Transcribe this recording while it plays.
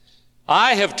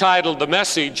I have titled the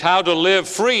message, How to Live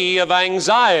Free of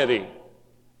Anxiety.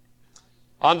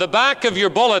 On the back of your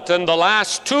bulletin, the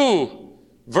last two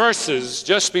verses,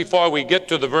 just before we get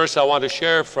to the verse I want to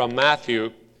share from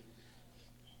Matthew,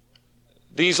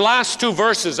 these last two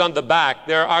verses on the back,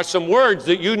 there are some words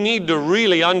that you need to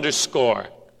really underscore.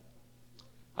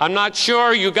 I'm not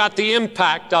sure you got the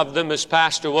impact of them as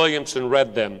Pastor Williamson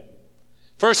read them.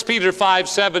 1 Peter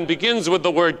 5:7 begins with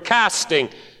the word casting.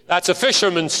 That's a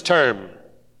fisherman's term.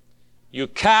 You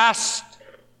cast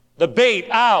the bait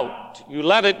out. You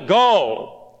let it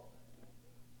go.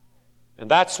 And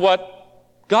that's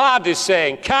what God is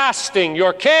saying, casting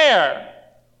your care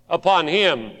upon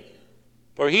Him,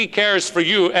 for He cares for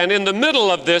you. And in the middle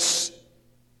of this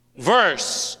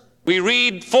verse, we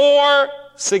read four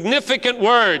significant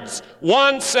words,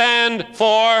 once and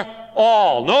for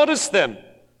all. Notice them.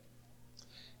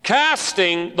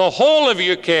 Casting the whole of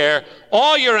your care,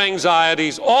 all your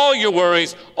anxieties, all your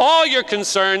worries, all your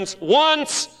concerns,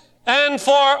 once and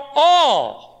for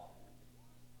all.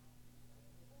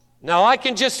 Now I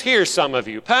can just hear some of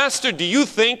you, Pastor, do you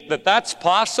think that that's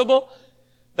possible?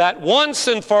 That once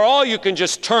and for all you can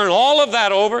just turn all of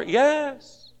that over?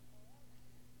 Yes.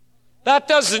 That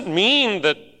doesn't mean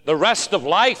that the rest of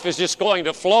life is just going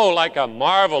to flow like a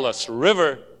marvelous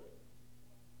river.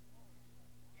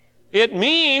 It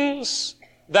means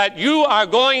that you are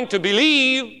going to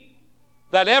believe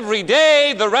that every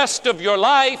day, the rest of your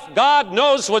life, God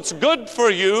knows what's good for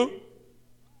you,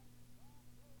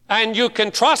 and you can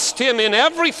trust Him in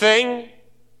everything,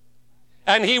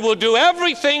 and He will do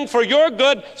everything for your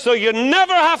good, so you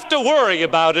never have to worry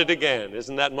about it again.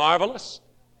 Isn't that marvelous?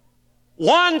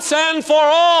 Once and for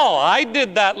all. I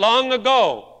did that long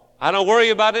ago. I don't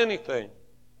worry about anything.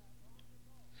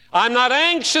 I'm not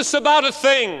anxious about a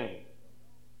thing.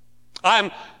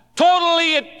 I'm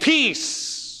totally at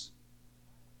peace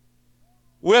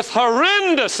with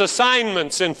horrendous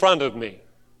assignments in front of me.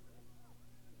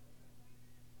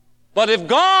 But if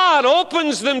God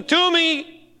opens them to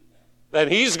me, then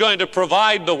He's going to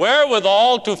provide the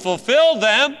wherewithal to fulfill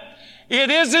them. It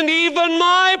isn't even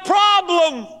my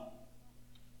problem.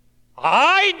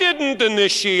 I didn't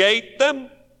initiate them.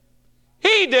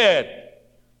 He did.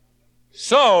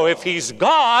 So if He's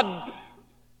God,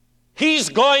 He's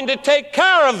going to take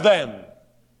care of them.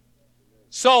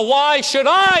 So why should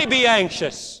I be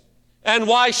anxious? And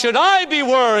why should I be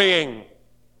worrying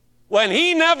when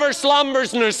He never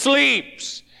slumbers nor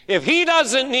sleeps? If He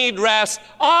doesn't need rest,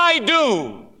 I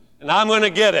do. And I'm going to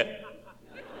get it.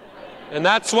 And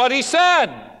that's what He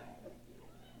said.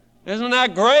 Isn't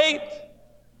that great?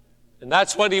 And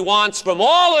that's what He wants from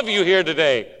all of you here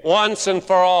today, once and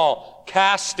for all,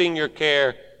 casting your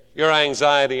care, your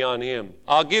anxiety on Him.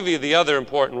 I'll give you the other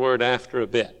important word after a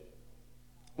bit.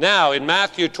 Now, in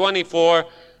Matthew 24,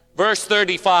 verse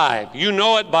 35, you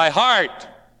know it by heart.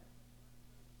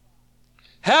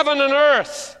 Heaven and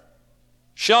earth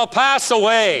shall pass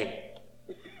away,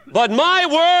 but my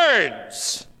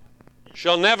words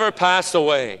shall never pass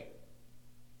away.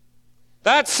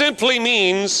 That simply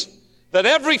means that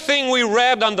everything we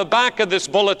read on the back of this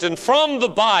bulletin from the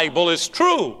Bible is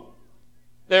true.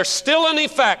 They're still in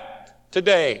effect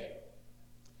today.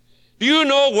 Do you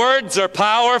know words are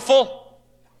powerful?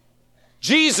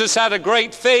 Jesus had a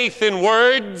great faith in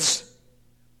words.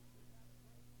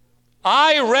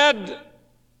 I read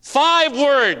 5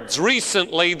 words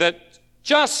recently that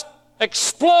just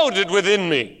exploded within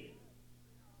me.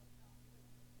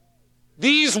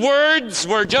 These words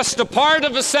were just a part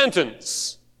of a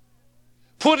sentence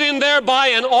put in there by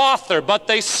an author, but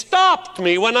they stopped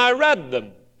me when I read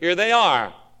them. Here they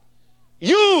are.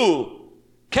 You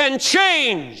can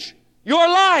change your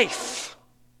life.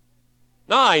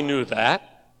 Now, I knew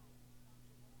that.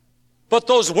 But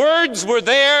those words were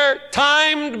there,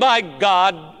 timed by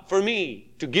God for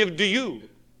me to give to you.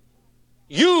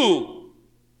 You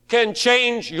can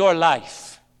change your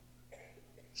life.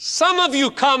 Some of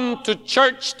you come to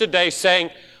church today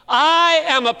saying, I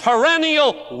am a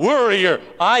perennial worrier.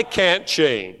 I can't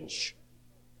change.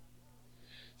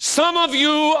 Some of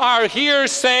you are here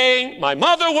saying, my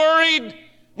mother worried,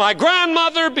 my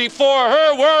grandmother before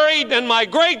her worried, and my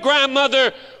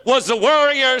great-grandmother was a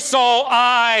worrier, so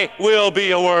I will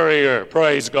be a worrier.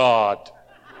 Praise God.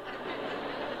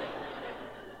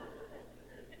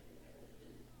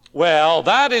 Well,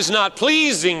 that is not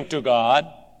pleasing to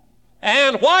God.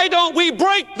 And why don't we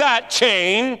break that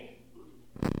chain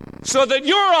so that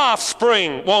your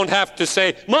offspring won't have to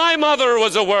say, my mother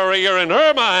was a worrier and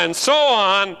her mother, and so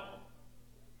on.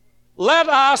 Let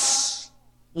us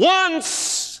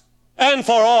once and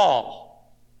for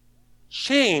all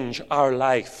change our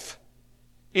life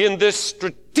in this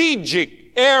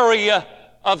strategic area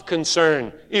of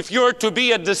concern. If you're to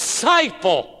be a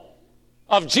disciple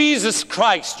of Jesus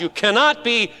Christ, you cannot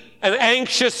be an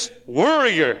anxious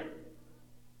worrier.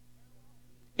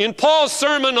 In Paul's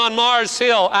sermon on Mars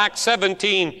Hill, Acts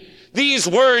 17, these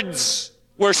words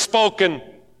were spoken.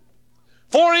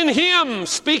 For in him,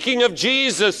 speaking of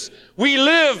Jesus, we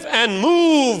live and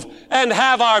move and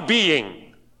have our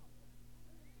being.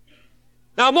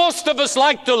 Now, most of us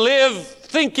like to live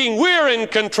thinking we're in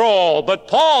control, but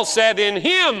Paul said, in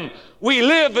him we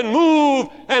live and move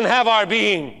and have our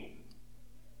being.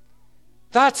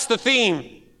 That's the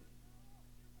theme.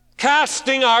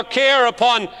 Casting our care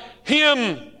upon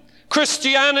him.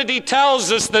 Christianity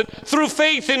tells us that through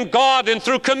faith in God and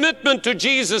through commitment to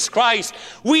Jesus Christ,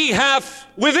 we have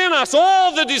within us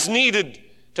all that is needed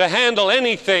to handle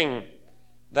anything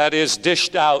that is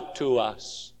dished out to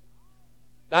us.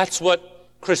 That's what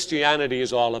Christianity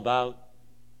is all about.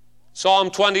 Psalm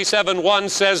 27:1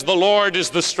 says, the Lord is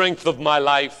the strength of my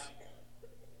life.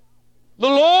 The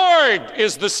Lord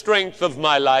is the strength of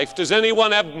my life. Does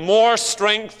anyone have more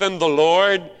strength than the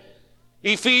Lord?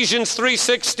 Ephesians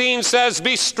 3:16 says,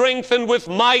 be strengthened with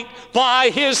might by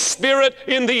his Spirit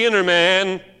in the inner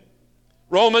man.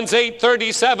 Romans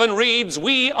 8:37 reads,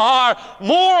 we are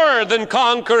more than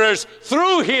conquerors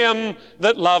through him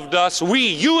that loved us. We,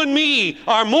 you and me,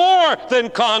 are more than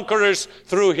conquerors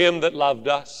through him that loved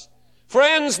us.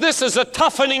 Friends, this is a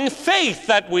toughening faith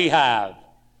that we have.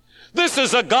 This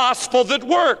is a gospel that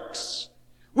works.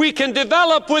 We can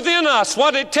develop within us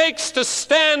what it takes to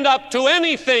stand up to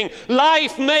anything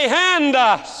life may hand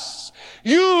us.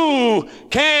 You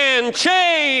can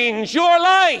change your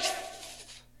life.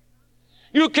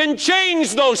 You can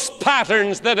change those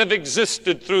patterns that have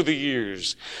existed through the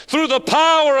years. Through the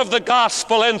power of the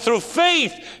gospel and through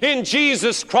faith in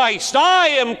Jesus Christ. I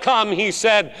am come, he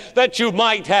said, that you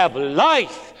might have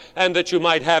life and that you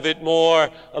might have it more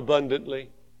abundantly.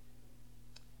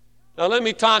 Now let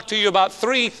me talk to you about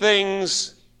three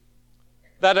things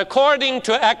that, according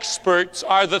to experts,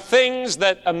 are the things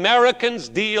that Americans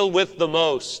deal with the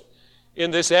most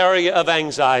in this area of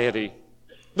anxiety.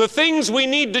 The things we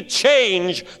need to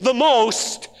change the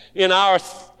most in our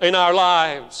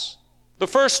lives. The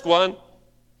first one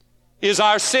is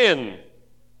our sin.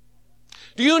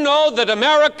 Do you know that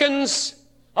Americans,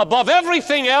 above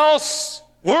everything else,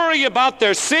 worry about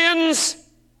their sins?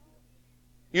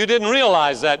 You didn't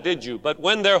realize that, did you? But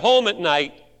when they're home at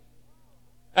night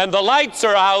and the lights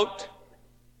are out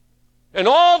and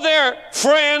all their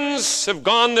friends have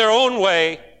gone their own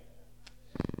way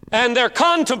and they're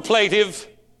contemplative,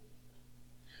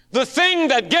 the thing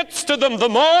that gets to them the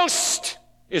most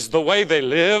is the way they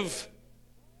live.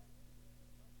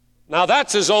 Now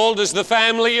that's as old as the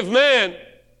family of man.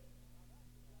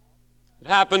 It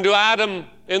happened to Adam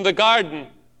in the garden.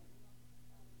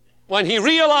 When he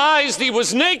realized he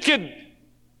was naked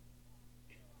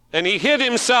and he hid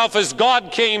himself as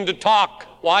God came to talk.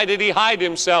 Why did he hide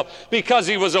himself? Because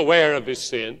he was aware of his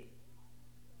sin.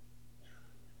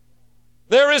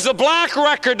 There is a black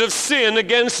record of sin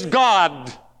against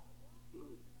God.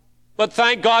 But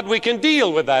thank God we can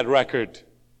deal with that record.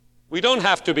 We don't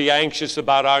have to be anxious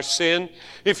about our sin.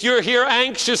 If you're here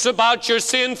anxious about your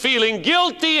sin, feeling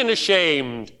guilty and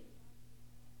ashamed,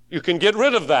 you can get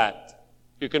rid of that.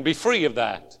 You can be free of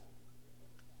that.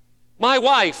 My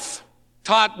wife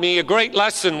taught me a great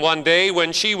lesson one day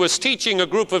when she was teaching a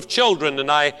group of children,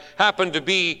 and I happened to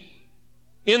be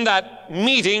in that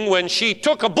meeting when she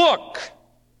took a book,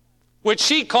 which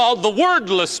she called the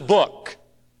Wordless Book,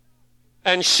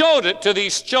 and showed it to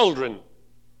these children.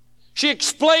 She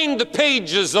explained the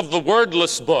pages of the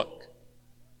Wordless Book.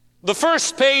 The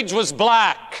first page was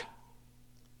black,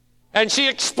 and she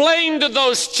explained to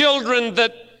those children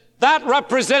that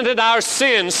represented our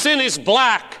sin. Sin is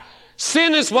black.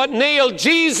 Sin is what nailed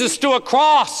Jesus to a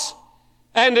cross.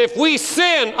 And if we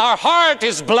sin, our heart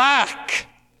is black,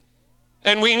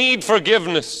 and we need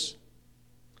forgiveness.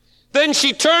 Then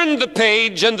she turned the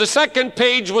page, and the second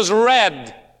page was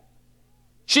red.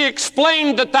 She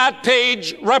explained that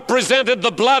page represented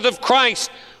the blood of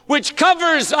Christ, which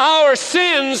covers our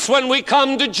sins when we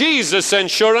come to Jesus. And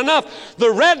sure enough,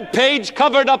 the red page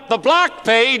covered up the black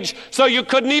page so you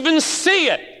couldn't even see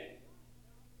it.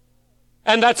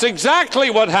 And that's exactly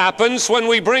what happens when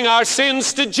we bring our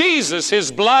sins to Jesus.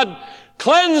 His blood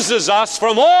cleanses us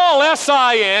from all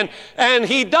sin, and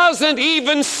he doesn't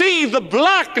even see the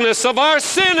blackness of our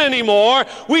sin anymore.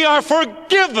 We are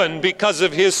forgiven because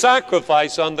of his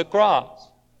sacrifice on the cross.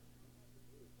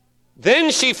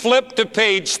 Then she flipped to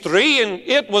page 3, and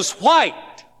it was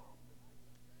white.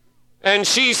 And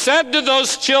she said to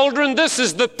those children, this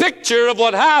is the picture of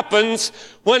what happens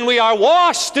when we are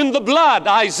washed in the blood.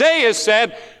 Isaiah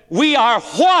said, we are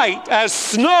white as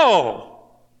snow.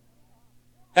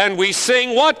 And we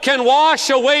sing, what can wash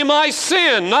away my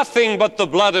sin? Nothing but the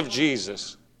blood of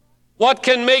Jesus. What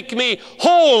can make me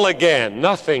whole again?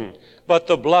 Nothing but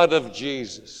the blood of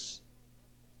Jesus.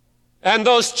 And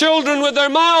those children with their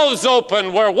mouths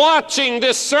open were watching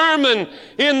this sermon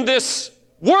in this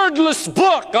wordless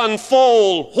book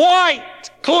unfold, white,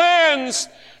 cleansed,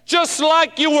 just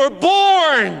like you were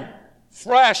born,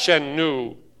 fresh and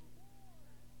new.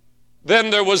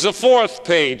 Then there was a fourth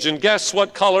page, and guess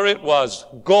what color it was?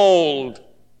 Gold.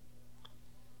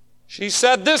 She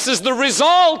said, this is the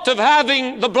result of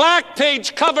having the black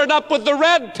page covered up with the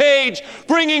red page,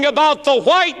 bringing about the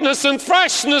whiteness and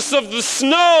freshness of the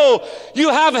snow. You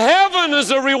have heaven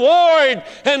as a reward,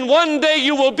 and one day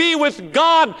you will be with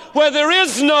God where there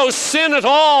is no sin at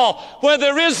all, where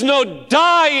there is no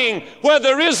dying, where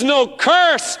there is no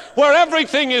curse, where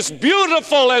everything is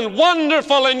beautiful and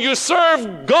wonderful, and you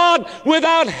serve God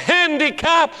without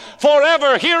handicap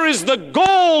forever. Here is the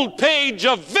gold page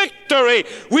of victory.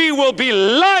 We will be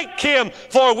like him,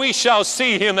 for we shall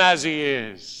see him as he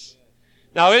is.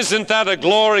 Now, isn't that a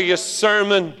glorious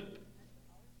sermon?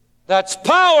 That's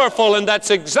powerful, and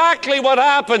that's exactly what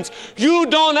happens. You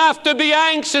don't have to be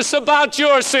anxious about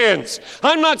your sins.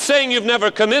 I'm not saying you've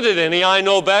never committed any. I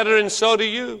know better, and so do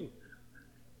you.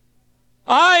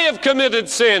 I have committed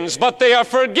sins, but they are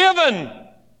forgiven.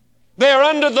 They are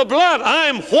under the blood.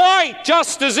 I'm white,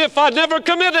 just as if I'd never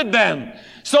committed them.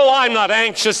 So I'm not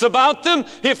anxious about them.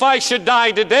 If I should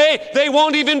die today, they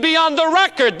won't even be on the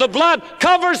record. The blood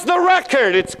covers the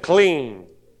record. It's clean.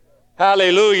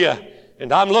 Hallelujah.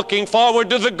 And I'm looking forward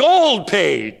to the gold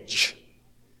page,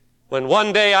 when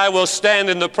one day I will stand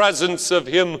in the presence of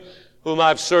him whom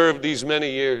I've served these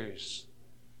many years.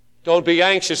 Don't be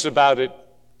anxious about it.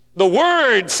 The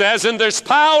Word says, and there's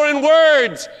power in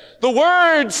words, the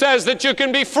Word says that you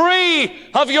can be free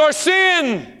of your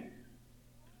sin.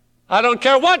 I don't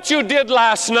care what you did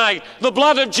last night. The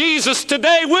blood of Jesus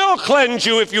today will cleanse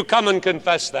you if you come and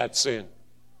confess that sin.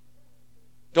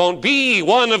 Don't be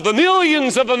one of the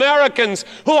millions of Americans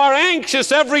who are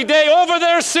anxious every day over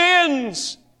their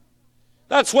sins.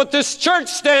 That's what this church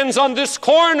stands on this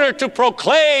corner to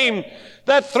proclaim,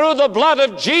 that through the blood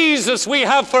of Jesus we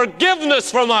have forgiveness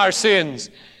from our sins,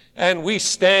 and we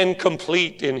stand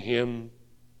complete in him.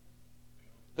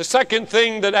 The second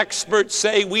thing that experts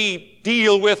say we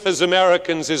deal with as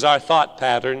Americans is our thought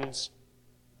patterns,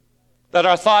 that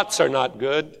our thoughts are not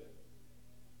good.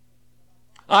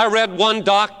 I read one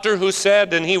doctor who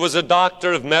said, and he was a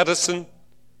doctor of medicine,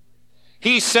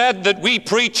 he said that we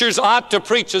preachers ought to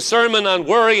preach a sermon on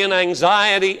worry and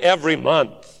anxiety every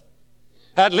month.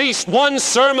 At least one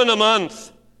sermon a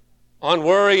month on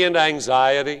worry and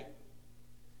anxiety.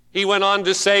 He went on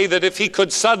to say that if he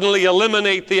could suddenly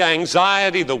eliminate the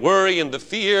anxiety, the worry, and the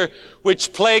fear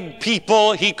which plagued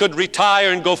people, he could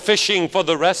retire and go fishing for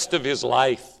the rest of his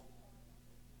life.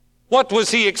 What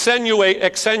was he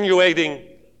extenuating?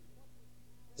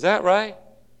 Is that right?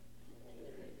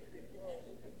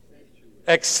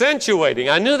 Accentuating.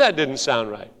 I knew that didn't sound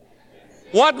right.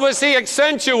 What was he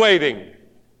accentuating?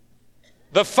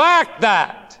 The fact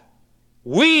that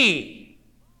we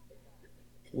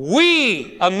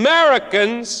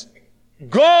Americans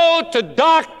go to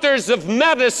doctors of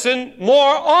medicine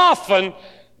more often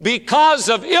because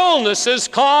of illnesses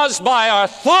caused by our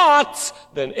thoughts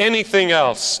than anything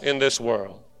else in this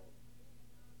world.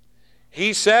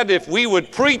 He said if we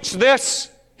would preach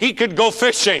this, he could go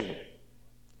fishing.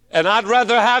 And I'd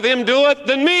rather have him do it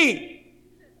than me.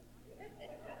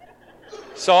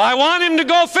 So I want him to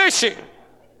go fishing.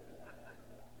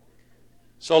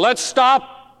 So let's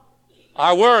stop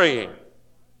our worrying.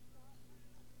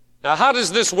 Now, how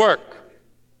does this work?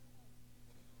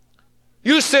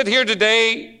 You sit here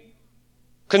today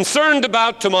concerned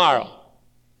about tomorrow.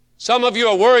 Some of you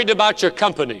are worried about your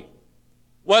company,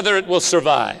 whether it will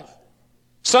survive.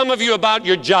 Some of you about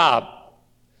your job.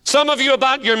 Some of you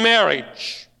about your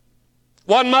marriage.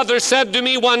 One mother said to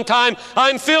me one time,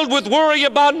 I'm filled with worry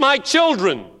about my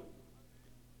children,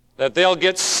 that they'll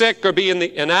get sick or be in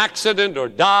an accident or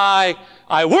die.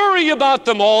 I worry about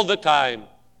them all the time.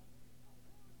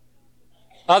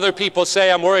 Other people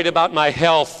say, I'm worried about my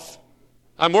health.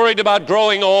 I'm worried about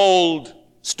growing old.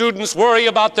 Students worry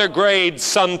about their grades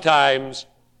sometimes.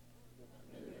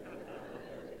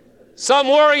 Some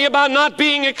worry about not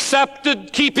being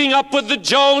accepted, keeping up with the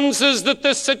Joneses, that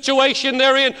this situation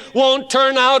they're in won't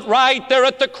turn out right. They're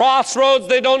at the crossroads.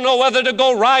 They don't know whether to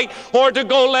go right or to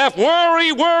go left.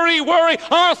 Worry, worry, worry.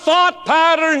 Our thought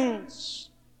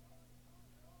patterns.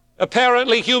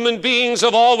 Apparently, human beings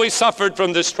have always suffered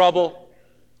from this trouble.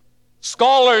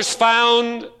 Scholars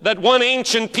found that one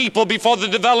ancient people before the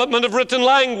development of written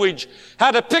language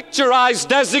had a picturized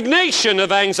designation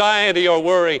of anxiety or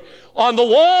worry. On the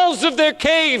walls of their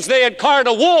caves, they had carved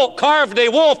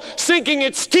a wolf sinking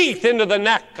its teeth into the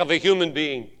neck of a human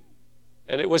being.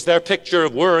 And it was their picture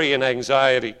of worry and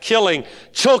anxiety, killing,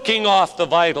 choking off the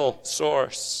vital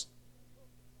source.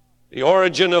 The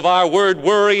origin of our word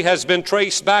worry has been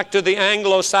traced back to the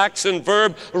Anglo-Saxon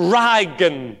verb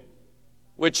ragen,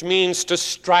 which means to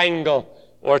strangle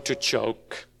or to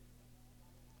choke.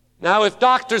 Now, if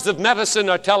doctors of medicine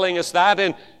are telling us that,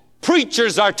 and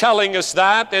preachers are telling us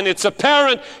that, and it's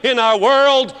apparent in our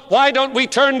world, why don't we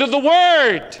turn to the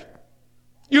Word?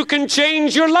 You can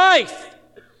change your life.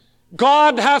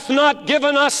 God hath not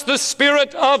given us the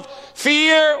spirit of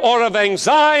fear or of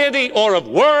anxiety or of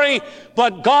worry,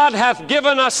 but God hath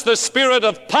given us the spirit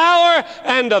of power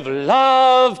and of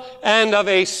love and of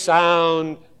a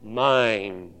sound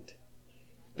mind.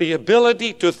 The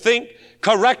ability to think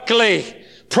correctly,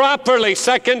 properly.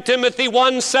 2 Timothy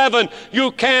 1:7.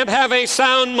 You can't have a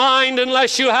sound mind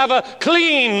unless you have a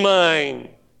clean mind.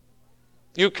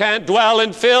 You can't dwell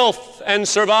in filth and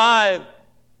survive.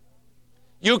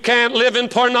 You can't live in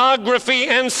pornography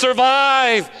and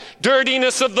survive.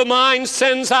 Dirtiness of the mind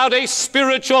sends out a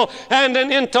spiritual and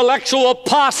an intellectual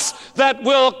pus that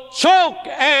will choke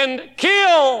and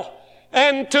kill.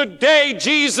 And today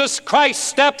Jesus Christ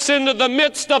steps into the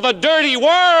midst of a dirty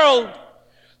world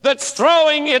that's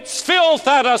throwing its filth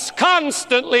at us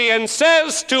constantly and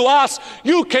says to us,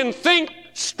 you can think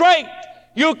straight,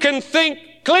 you can think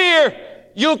clear,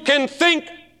 you can think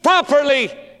properly,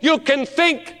 you can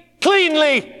think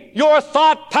cleanly. Your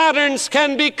thought patterns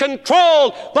can be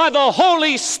controlled by the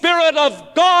Holy Spirit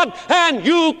of God, and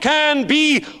you can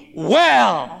be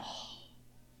well.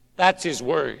 That's His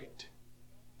word.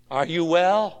 Are you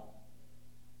well?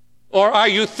 Or are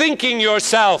you thinking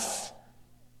yourself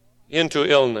into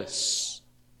illness?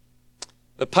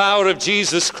 The power of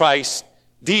Jesus Christ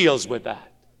deals with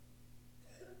that.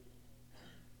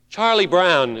 Charlie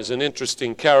Brown is an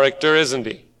interesting character, isn't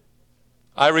he?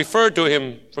 I refer to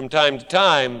him from time to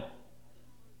time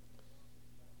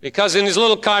because in his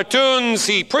little cartoons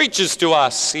he preaches to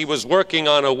us. He was working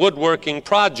on a woodworking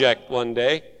project one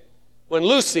day when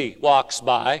Lucy walks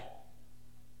by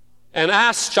and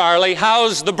asks Charlie,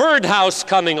 how's the birdhouse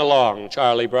coming along,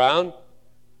 Charlie Brown?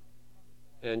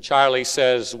 And Charlie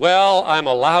says, well, I'm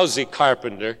a lousy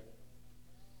carpenter.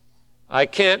 I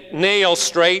can't nail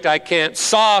straight. I can't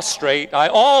saw straight. I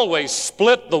always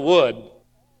split the wood.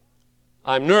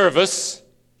 I'm nervous.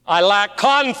 I lack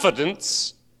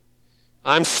confidence.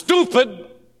 I'm stupid.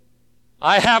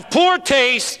 I have poor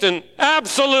taste and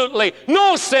absolutely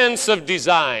no sense of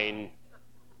design.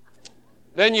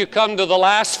 Then you come to the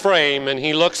last frame and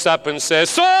he looks up and says,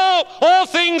 so, all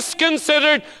things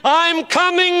considered, I'm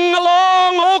coming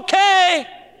along okay.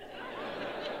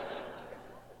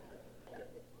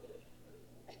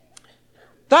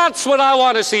 That's what I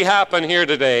want to see happen here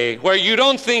today, where you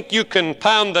don't think you can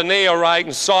pound the nail right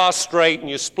and saw straight and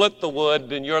you split the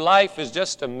wood and your life is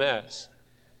just a mess.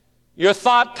 Your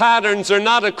thought patterns are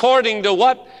not according to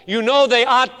what you know they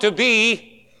ought to be.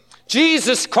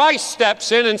 Jesus Christ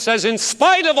steps in and says, in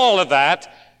spite of all of that,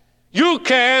 you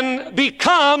can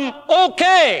become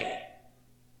okay.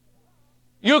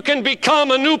 You can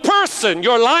become a new person.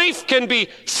 Your life can be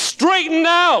straightened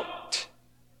out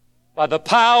by the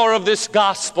power of this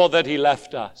gospel that He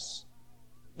left us.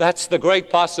 That's the great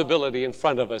possibility in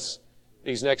front of us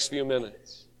these next few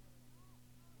minutes.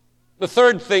 The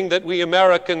third thing that we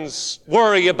Americans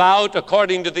worry about,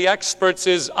 according to the experts,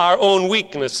 is our own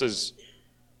weaknesses.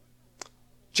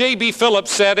 J.B.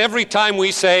 Phillips said, every time we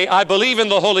say, I believe in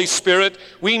the Holy Spirit,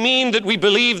 we mean that we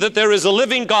believe that there is a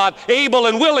living God able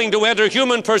and willing to enter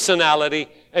human personality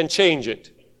and change it.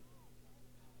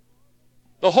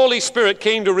 The Holy Spirit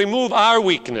came to remove our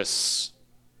weakness.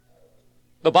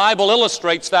 The Bible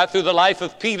illustrates that through the life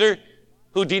of Peter,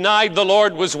 who denied the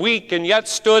Lord was weak and yet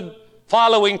stood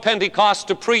following Pentecost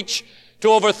to preach to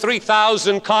over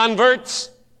 3,000 converts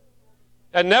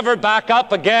and never back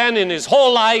up again in his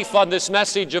whole life on this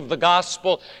message of the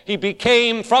gospel. He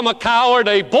became from a coward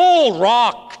a bold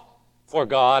rock for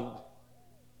God.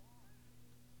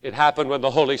 It happened when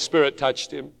the Holy Spirit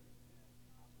touched him.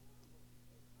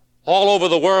 All over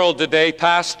the world today,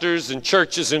 pastors and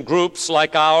churches and groups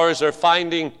like ours are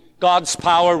finding God's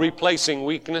power replacing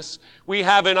weakness. We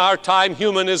have in our time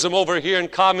humanism over here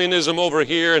and communism over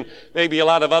here and maybe a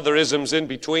lot of other isms in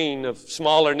between of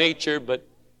smaller nature but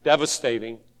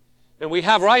devastating. And we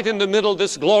have right in the middle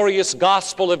this glorious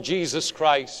gospel of Jesus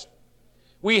Christ.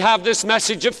 We have this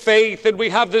message of faith, and we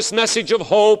have this message of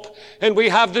hope, and we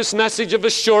have this message of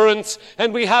assurance,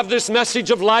 and we have this message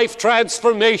of life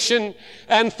transformation,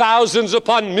 and thousands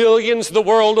upon millions the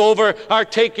world over are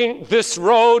taking this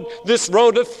road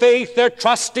of faith. They're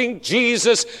trusting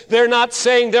Jesus. They're not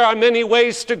saying there are many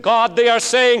ways to God. They are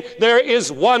saying there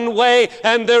is one way,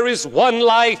 and there is one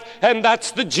life, and that's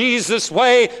the Jesus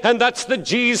way, and that's the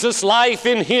Jesus life.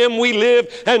 In Him we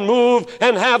live and move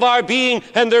and have our being,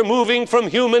 and they're moving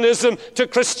from humanism to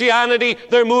Christianity.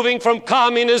 They're moving from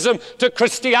communism to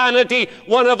Christianity.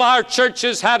 One of our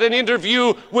churches had an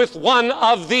interview with one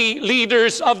of the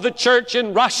leaders of the church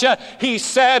in Russia. He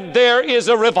said there is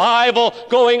a revival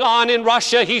going on in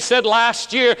Russia. He said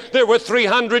last year there were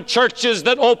 300 churches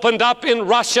that opened up in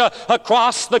Russia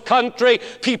across the country.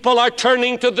 People are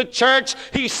turning to the church.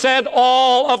 He said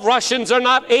all of Russians are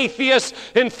not atheists.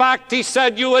 In fact, he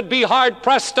said you would be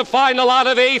hard-pressed to find a lot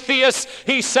of atheists.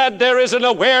 He said there is an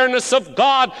awareness of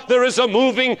God. There is a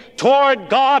moving toward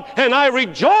God, and I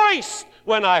rejoiced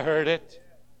when I heard it.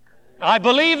 I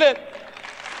believe it.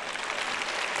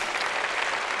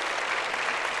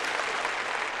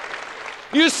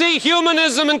 You see,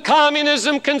 humanism and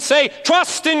communism can say,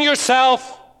 trust in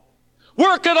yourself.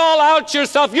 Work it all out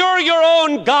yourself. You're your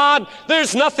own God.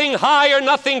 There's nothing higher,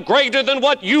 nothing greater than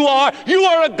what you are. You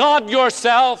are a God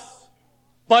yourself.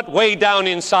 But way down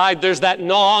inside, there's that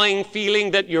gnawing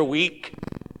feeling that you're weak.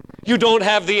 You don't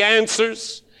have the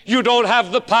answers. You don't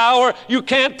have the power. You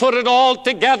can't put it all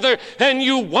together. And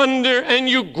you wonder and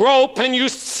you grope and you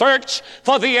search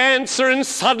for the answer. And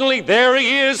suddenly there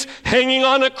He is, hanging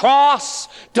on a cross,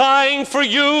 dying for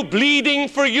you, bleeding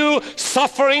for you,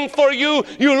 suffering for you.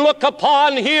 You look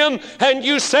upon Him and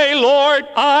you say, Lord,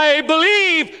 I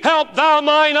believe. Help thou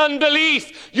mine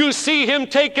unbelief. You see Him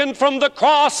taken from the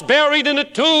cross, buried in a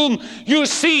tomb. You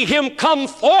see Him come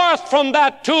forth from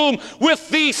that tomb with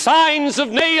the signs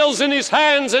of nails in His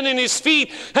hands and in His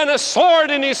feet and a sword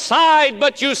in His side.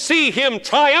 But you see Him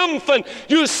triumphant.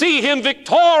 You see Him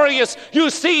victorious. You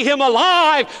see Him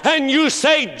alive. And you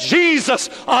say, Jesus,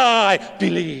 I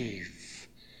believe.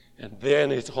 And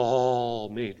then it's all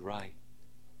made right.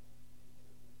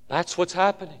 That's what's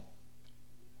happening.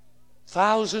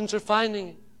 Thousands are finding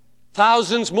it.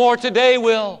 Thousands more today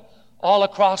will, all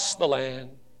across the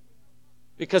land.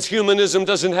 Because humanism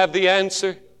doesn't have the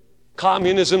answer.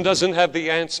 Communism doesn't have the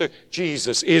answer.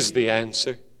 Jesus is the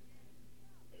answer.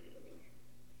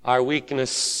 Our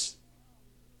weakness,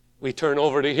 we turn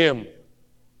over to Him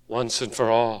once and for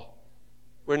all.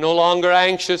 We're no longer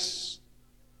anxious.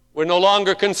 We're no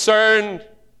longer concerned.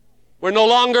 We're no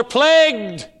longer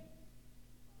plagued.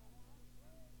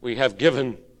 We have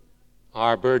given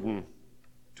our burden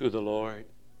to the Lord.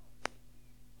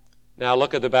 Now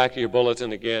look at the back of your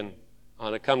bulletin again. I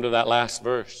want to come to that last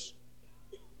verse.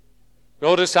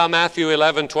 Notice how Matthew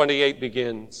 11:28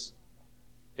 begins.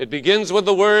 It begins with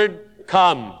the word,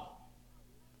 come.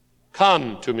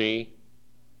 Come to me,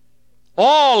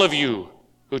 all of you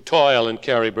who toil and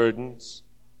carry burdens.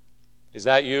 Is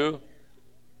that you?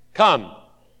 Come.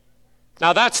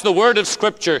 Now that's the word of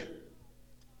Scripture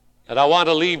that I want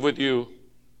to leave with you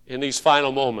in these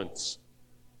final moments.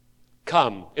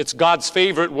 Come. It's God's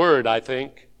favorite word, I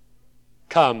think.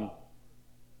 Come.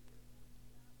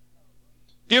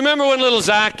 Do you remember when little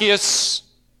Zacchaeus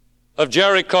of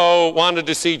Jericho wanted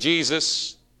to see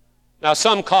Jesus? Now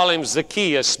some call him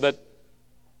Zacchaeus, but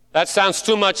that sounds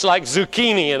too much like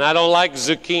zucchini, and I don't like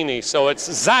zucchini, so it's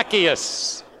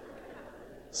Zacchaeus.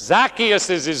 Zacchaeus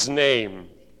is his name.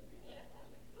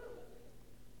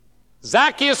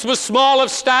 Zacchaeus was small of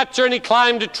stature, and he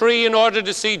climbed a tree in order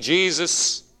to see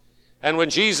Jesus. And when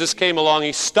Jesus came along,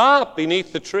 he stopped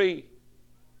beneath the tree.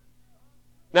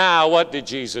 Now, what did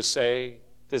Jesus say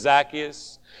to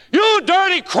Zacchaeus? You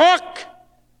dirty crook!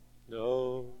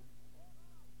 No.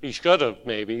 He should have,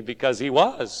 maybe, because he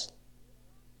was.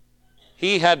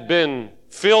 He had been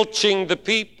filching the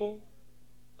people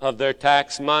of their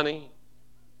tax money.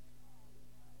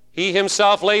 He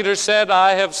himself later said,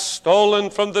 I have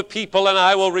stolen from the people and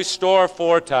I will restore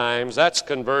 4 times. That's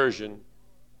conversion.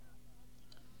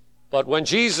 But when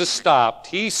Jesus stopped,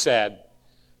 he said,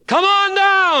 come on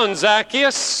down,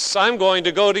 Zacchaeus. I'm going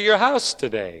to go to your house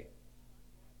today.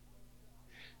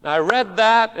 And I read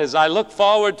that as I looked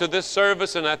forward to this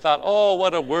service, and I thought, oh,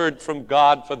 what a word from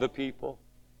God for the people.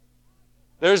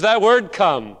 There's that word,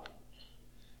 come.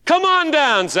 Come on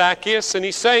down, Zacchaeus. And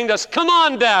he's saying to us, come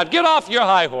on down. Get off your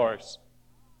high horse.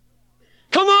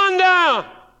 Come on down.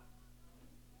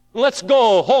 Let's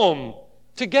go home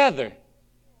together.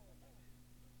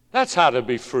 That's how to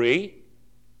be free.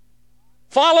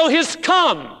 Follow his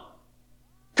come.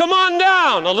 Come on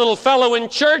down. A little fellow in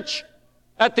church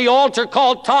at the altar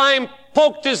called time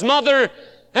poked his mother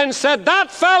and said,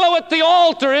 that fellow at the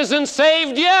altar isn't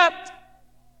saved yet.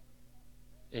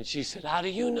 And she said, how do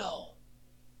you know?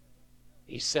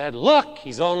 He said, look,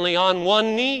 he's only on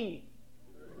one knee.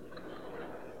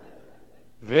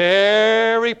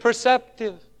 Very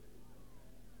perceptive.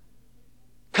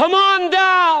 Come on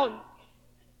down.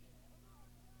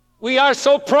 We are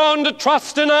so prone to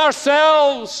trust in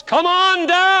ourselves. Come on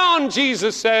down,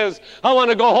 Jesus says. I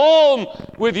want to go home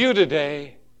with you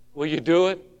today. Will you do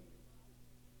it?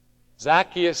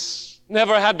 Zacchaeus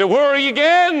never had to worry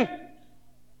again.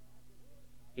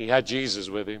 He had Jesus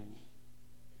with him.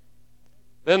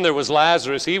 Then there was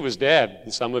Lazarus. He was dead,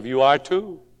 and some of you are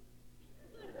too.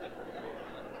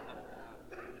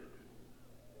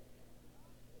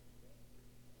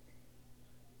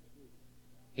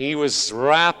 He was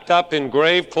wrapped up in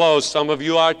grave clothes. Some of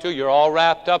you are too. You're all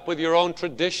wrapped up with your own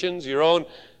traditions, your own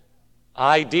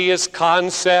ideas,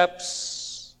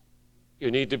 concepts. You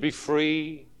need to be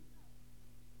free.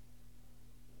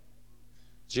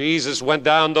 Jesus went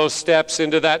down those steps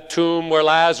into that tomb where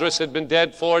Lazarus had been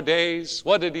dead 4 days.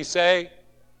 What did he say?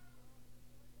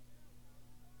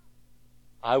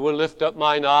 I will lift up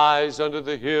mine eyes unto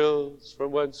the hills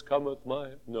from whence cometh my...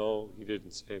 No, he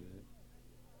didn't say that.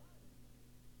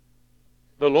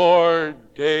 The Lord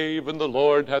gave and the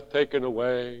Lord hath taken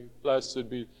away. Blessed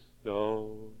be...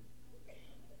 No.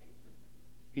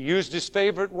 He used his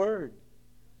favorite word.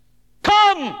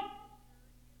 Come!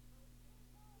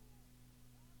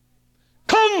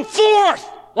 Come forth,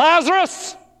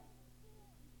 Lazarus!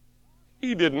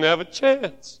 He didn't have a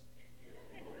chance.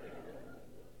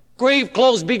 Grave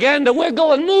clothes began to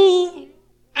wiggle and move,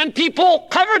 and people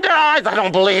covered their eyes. I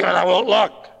don't believe it, I won't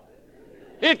look.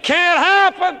 It can't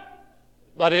happen.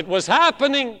 But it was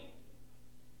happening.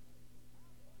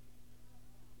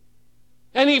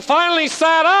 And he finally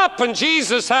sat up, and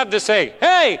Jesus had to say,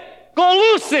 hey,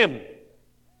 go loose him.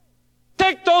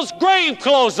 Take those grave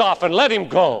clothes off and let him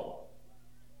go.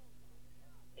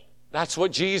 That's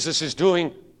what Jesus is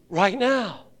doing right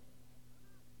now.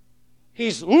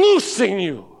 He's loosing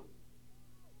you.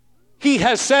 He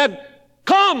has said,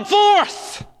 come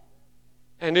forth.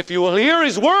 And if you will hear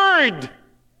his word,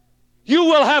 you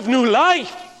will have new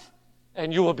life,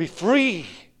 and you will be free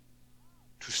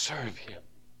to serve him.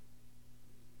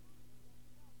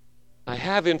 I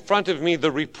have in front of me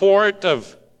the report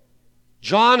of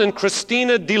John and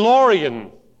Christina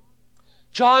DeLorean.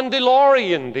 John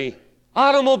DeLorean, the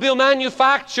automobile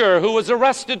manufacturer who was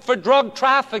arrested for drug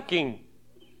trafficking.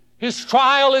 His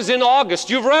trial is in August.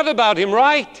 You've read about him,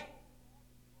 right?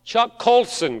 Chuck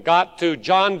Colson got to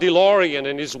John DeLorean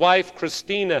and his wife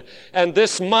Christina, and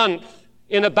this month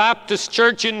in a Baptist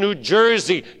church in New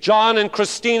Jersey, John and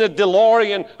Christina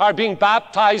DeLorean are being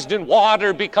baptized in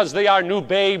water because they are new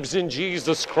babes in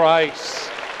Jesus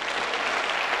Christ.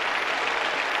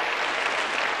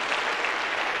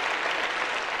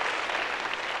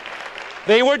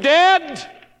 They were dead.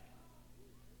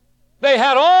 They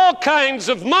had all kinds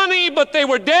of money, but they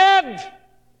were dead.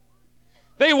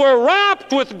 They were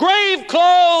wrapped with grave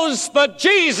clothes, but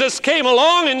Jesus came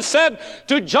along and said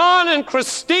to John and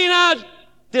Christina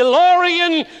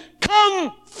DeLorean,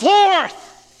 come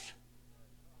forth.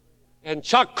 And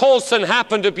Chuck Colson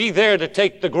happened to be there to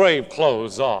take the grave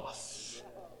clothes off.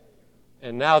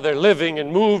 And now they're living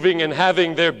and moving and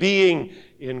having their being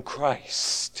in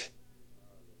Christ.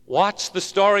 Watch the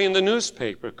story in the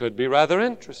newspaper. Could be rather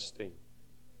interesting.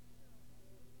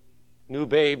 New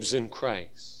babes in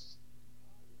Christ.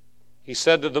 He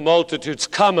said to the multitudes,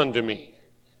 come unto me,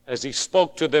 as he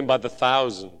spoke to them by the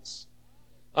thousands.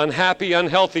 Unhappy,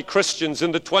 unhealthy Christians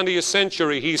in the 20th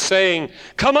century, he's saying,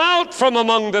 come out from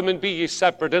among them and be ye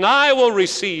separate, and I will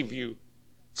receive you,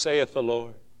 saith the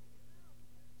Lord.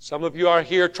 Some of you are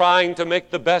here trying to make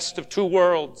the best of two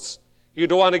worlds. You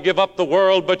don't want to give up the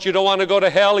world, but you don't want to go to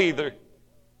hell either.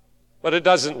 But it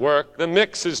doesn't work. The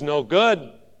mix is no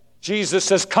good. Jesus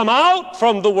says, come out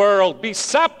from the world. Be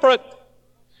separate.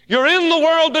 You're in the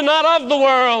world and not of the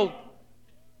world.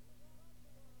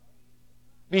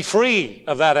 Be free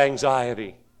of that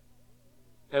anxiety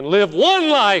and live one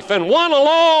life and one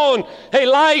alone, a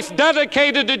life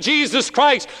dedicated to Jesus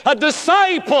Christ, a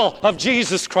disciple of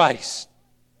Jesus Christ,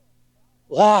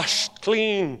 washed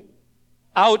clean,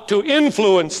 out to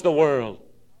influence the world,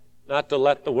 not to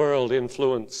let the world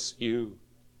influence you.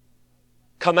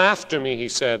 Come after me, he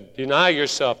said. Deny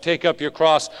yourself. Take up your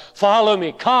cross. Follow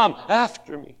me. Come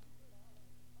after me.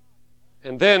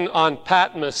 And then on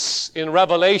Patmos in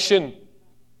Revelation,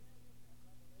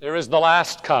 there is the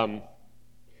last come.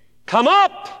 Come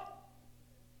up!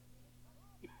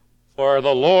 For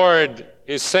the Lord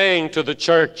is saying to the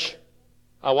church,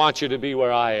 I want you to be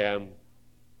where I am.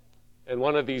 And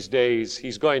one of these days,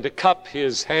 he's going to cup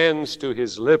his hands to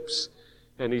his lips,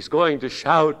 and he's going to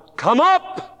shout, come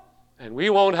up! And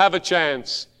we won't have a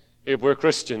chance. If we're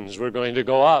Christians, we're going to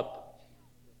go up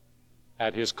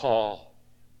at his call.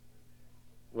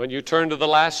 When you turn to the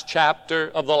last chapter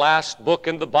of the last book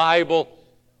in the Bible,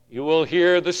 you will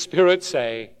hear the Spirit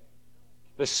say,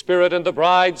 the Spirit and the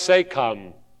bride say,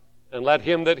 come. And let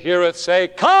him that heareth say,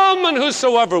 come, and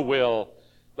whosoever will,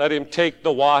 let him take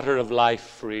the water of life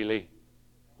freely.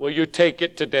 Will you take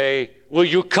it today? Will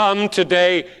you come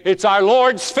today? It's our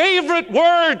Lord's favorite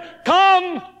word.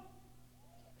 Come!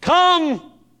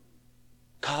 Come!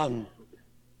 Come!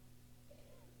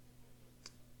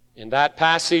 In that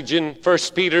passage in 1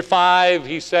 Peter 5,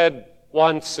 he said,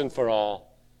 once and for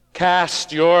all,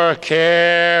 cast your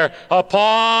care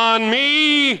upon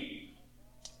me.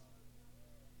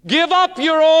 Give up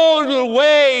your own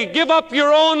way. Give up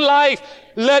your own life.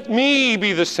 Let me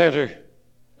be the center.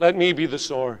 Let me be the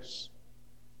source.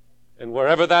 And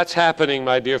wherever that's happening,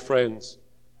 my dear friends,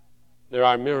 there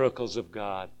are miracles of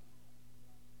God.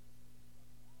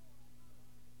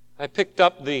 I picked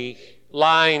up the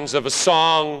lines of a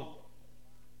song,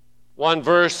 one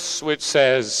verse which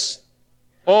says,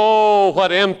 oh,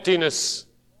 what emptiness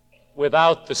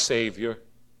without the Savior.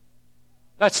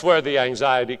 That's where the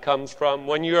anxiety comes from,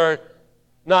 when you're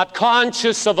not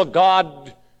conscious of a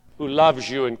God who loves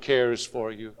you and cares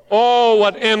for you. Oh,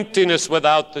 what emptiness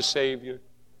without the Savior.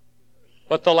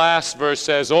 But the last verse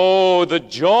says, oh, the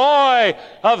joy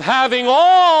of having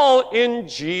all in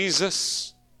Jesus.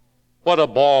 What a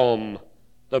balm,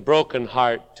 the broken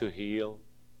heart to heal.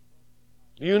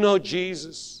 Do you know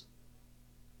Jesus?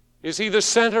 Is he the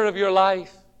center of your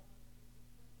life?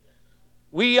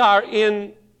 We are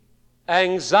in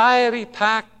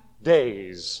anxiety-packed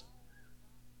days.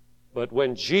 But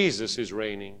when Jesus is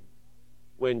reigning,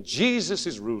 when Jesus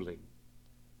is ruling,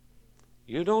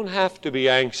 you don't have to be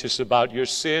anxious about your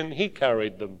sin. He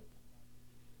carried them.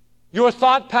 Your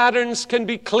thought patterns can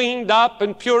be cleaned up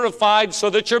and purified so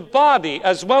that your body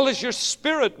as well as your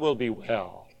spirit will be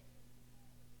well.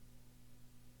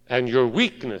 And your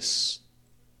weakness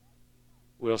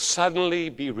will suddenly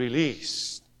be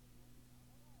released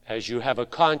as you have a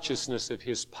consciousness of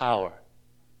his power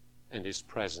and his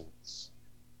presence.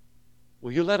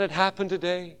 Will you let it happen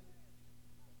today?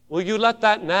 Will you let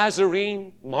that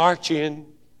Nazarene march in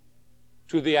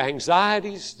to the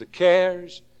anxieties, the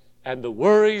cares, and the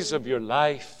worries of your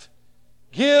life?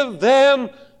 Give them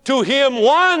to him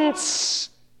once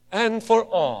and for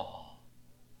all.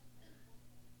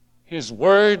 His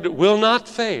word will not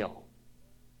fail.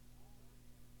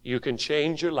 You can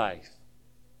change your life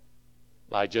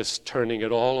by just turning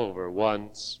it all over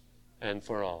once and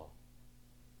for all.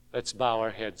 Let's bow our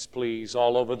heads, please,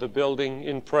 all over the building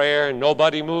in prayer.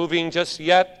 Nobody moving just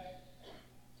yet.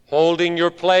 Holding your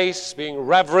place, being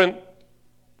reverent.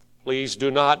 Please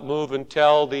do not move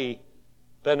until the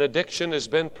benediction has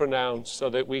been pronounced so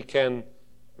that we can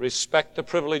respect the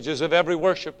privileges of every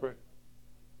worshiper.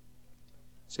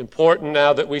 It's important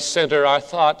now that we center our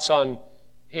thoughts on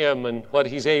him and what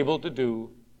he's able to do.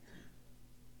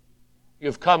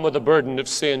 You've come with a burden of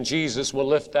sin. Jesus will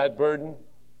lift that burden.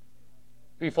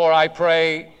 Before I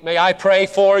pray, may I pray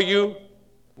for you?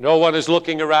 No one is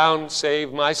looking around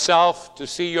save myself to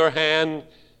see your hand.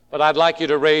 But I'd like you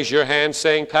to raise your hand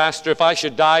saying, Pastor, if I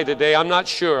should die today, I'm not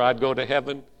sure I'd go to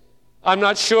heaven. I'm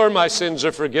not sure my sins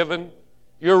are forgiven.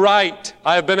 You're right.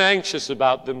 I have been anxious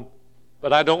about them,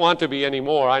 but I don't want to be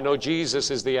anymore. I know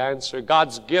Jesus is the answer,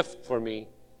 God's gift for me.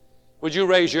 Would you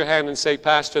raise your hand and say,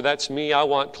 Pastor, that's me. I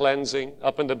want cleansing.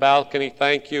 Up in the balcony,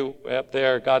 thank you. Up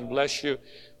there, God bless you.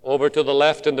 Over to the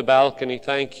left in the balcony,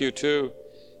 thank you too.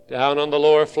 Down on the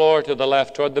lower floor to the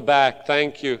left, toward the back,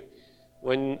 thank you.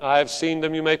 When I've seen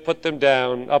them, you may put them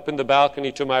down. Up in the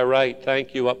balcony to my right,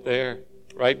 thank you up there.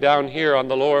 Right down here on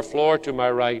the lower floor to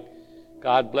my right.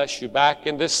 God bless you. Back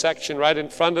in this section right in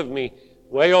front of me,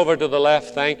 way over to the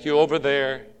left, thank you. Over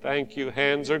there, thank you.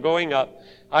 Hands are going up.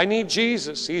 I need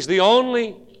Jesus. He's the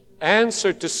only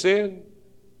answer to sin.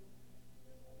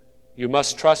 You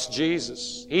must trust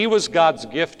Jesus. He was God's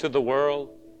gift to the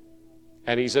world,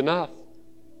 and he's enough.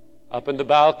 Up in the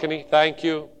balcony, thank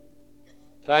you.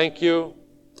 Thank you.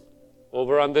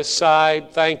 Over on this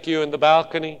side, thank you in the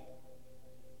balcony.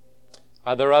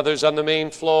 Are there others on the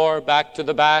main floor? Back to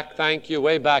the back. Thank you.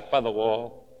 Way back by the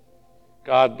wall.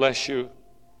 God bless you.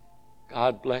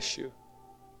 God bless you.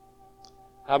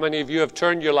 How many of you have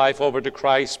turned your life over to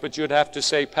Christ, but you'd have to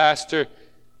say, Pastor,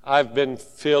 I've been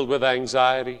filled with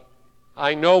anxiety.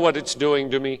 I know what it's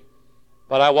doing to me,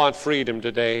 but I want freedom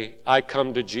today. I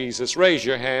come to Jesus. Raise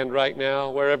your hand right now,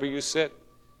 wherever you sit.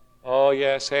 Oh,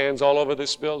 yes, hands all over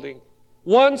this building.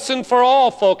 Once and for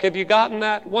all, folk, have you gotten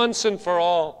that? Once and for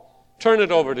all. Turn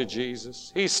it over to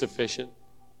Jesus. He's sufficient.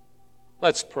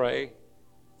 Let's pray.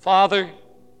 Father,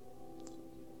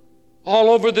 all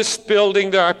over this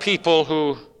building there are people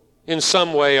who in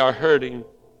some way are hurting.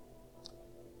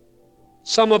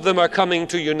 Some of them are coming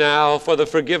to you now for the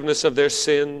forgiveness of their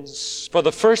sins. For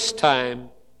the first time,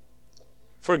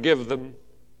 forgive them.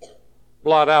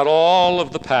 Blot out all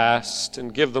of the past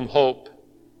and give them hope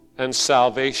and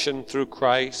salvation through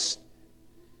Christ.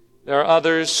 There are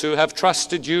others who have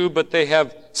trusted you, but they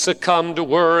have succumbed to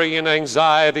worry and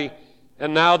anxiety,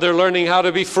 and now they're learning how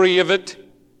to be free of it,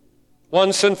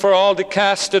 once and for all to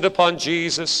cast it upon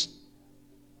Jesus.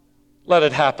 Let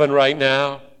it happen right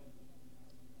now.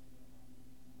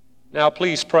 Now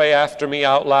please pray after me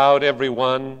out loud,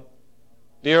 everyone.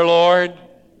 Dear Lord,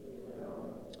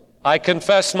 I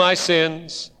confess my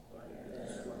sins.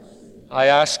 I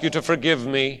ask you to forgive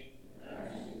me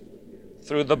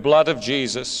through the blood of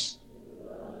Jesus.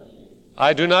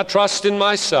 I do not trust in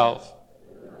myself.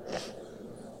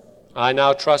 I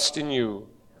now trust in you.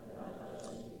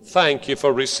 Thank you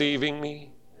for receiving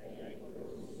me,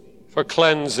 for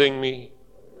cleansing me,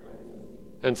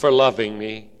 and for loving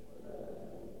me.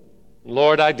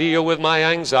 Lord, I deal with my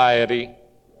anxiety.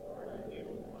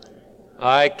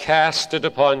 I cast it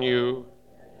upon you.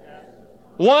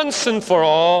 Once and for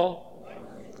all,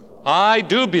 I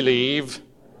do believe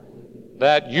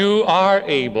that you are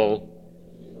able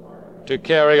to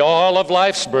carry all of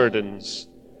life's burdens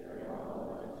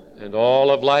and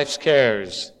all of life's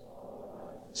cares.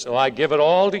 So I give it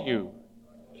all to you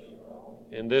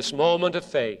in this moment of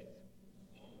faith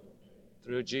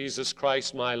through Jesus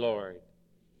Christ my Lord.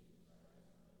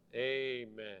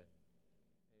 Amen.